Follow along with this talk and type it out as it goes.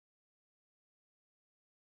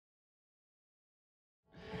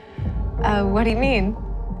What do you mean?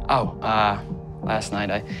 Oh, last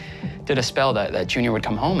night I did a spell that Junior would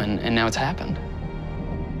come home, and now it's happened.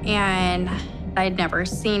 And I'd never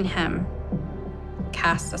seen him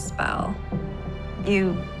cast a spell.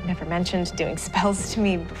 You never mentioned doing spells to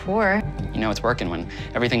me before. You know it's working when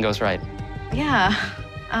everything goes right. Yeah.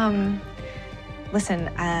 Listen,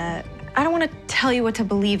 I don't want to tell you what to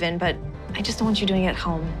believe in, but I just don't want you doing it at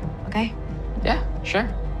home, okay? Yeah, sure.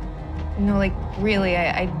 No, like, really,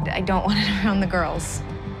 I don't want it around the girls.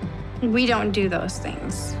 We don't do those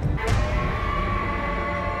things.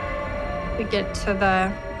 We get to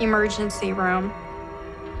the emergency room,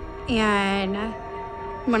 and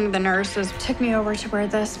one of the nurses took me over to where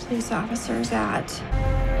this police officer's at.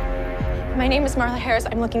 My name is Marla Harris.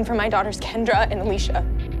 I'm looking for my daughters, Kendra and Alicia.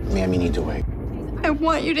 Ma'am, you need to wait. I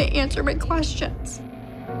want you to answer my questions.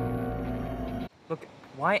 Look,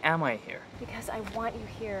 why am I here? Because I want you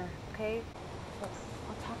here, okay? Look,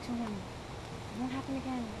 I'll talk to him. It won't happen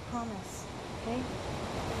again, I promise, okay?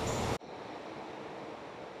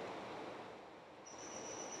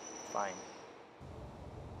 Fine.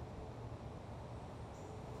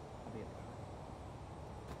 I'll be in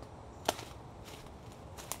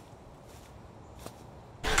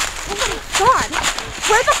Oh my God!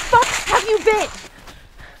 Where the fuck have you been?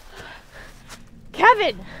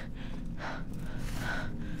 Kevin!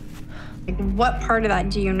 What part of that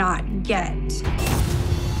do you not get?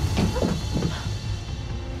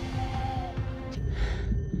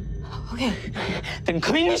 Okay. Then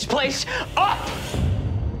clean this place up!